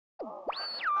This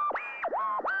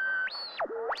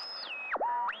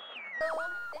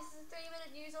is a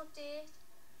 3-minute news update.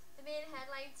 The main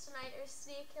headlines tonight are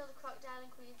Snake killed a crocodile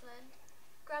in Queensland,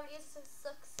 Gravity is a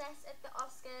success at the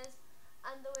Oscars,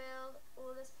 and the world's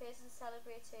oldest person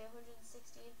celebrates her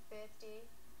 116th birthday.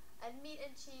 And meat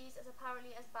and cheese is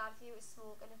apparently as bad for you as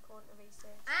smoking, according to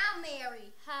research. I'm Mary.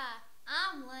 Hi,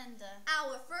 I'm Linda.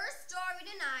 Our first story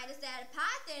tonight is that a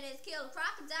python has killed a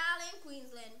crocodile in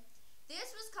Queensland.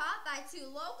 This was caught by 2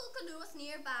 local canoeists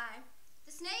nearby.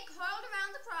 The snake coiled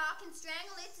around the croc and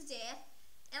strangled it to death,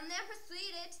 and then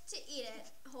proceeded to eat it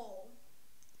whole.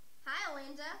 Hi,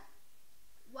 Linda.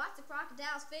 What's a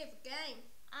crocodile's favorite game?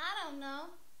 I don't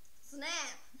know.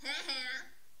 Snap.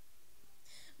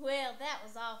 Well, that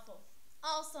was awful.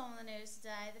 Also on the news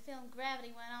today, the film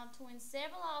Gravity went on to win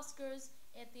several Oscars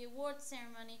at the awards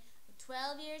ceremony, with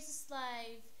 12 Years a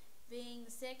Slave being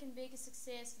the second biggest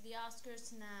success for the Oscars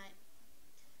tonight.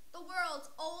 The world's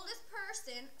oldest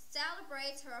person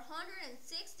celebrates her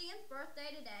 160th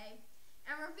birthday today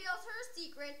and reveals her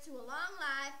secret to a long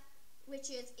life, which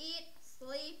is eat,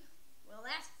 sleep. Well,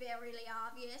 that's fairly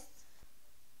obvious.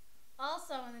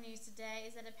 Also in the news today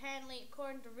is that apparently,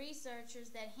 according to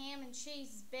researchers, that ham and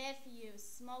cheese is bad for you as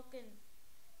smoking.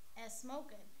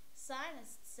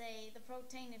 Scientists say the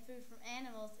protein in food from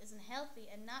animals isn't healthy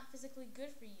and not physically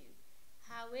good for you.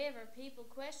 However, people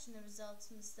question the results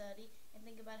from the study and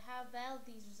think about how valid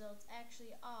these results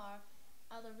actually are,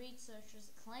 other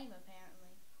researchers claim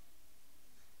apparently.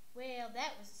 Well,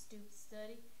 that was a stupid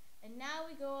study. And now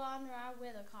we go on to our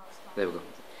weather correspondent. There we go.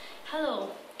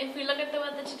 Hello. If we look at the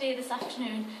weather today this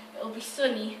afternoon, it will be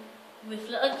sunny with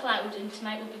little cloud, and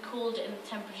tonight will be colder and the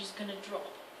temperature is going to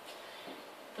drop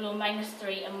below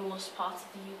 -3 in most parts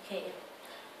of the UK.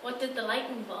 What did the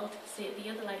lightning bolt say at the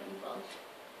other lightning bolt?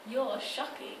 You're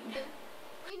shocking.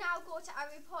 We now go to our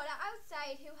reporter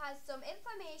outside who has some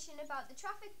information about the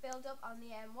traffic build-up on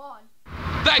the M1.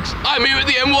 Thanks, I'm here at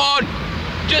the M1,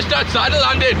 just outside of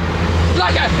London.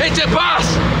 It's a bus!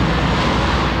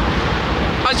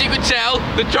 As you can tell,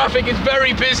 the traffic is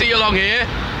very busy along here.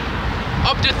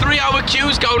 Up to 3-hour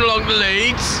queues going along the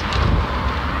leads.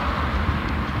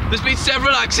 There's been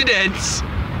several accidents,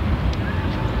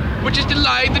 which has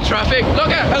delayed the traffic. Look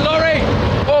at a lorry!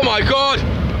 Oh my god!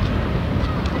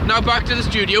 Now back to the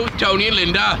studio with Tony and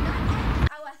Linda.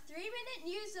 Our 3-minute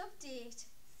news update.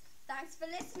 Thanks for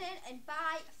listening, and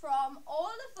bye from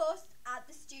all of us at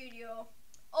the studio.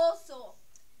 Also,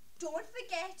 don't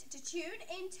forget to tune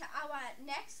into our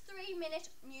next 3-minute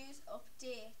news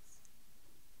updates.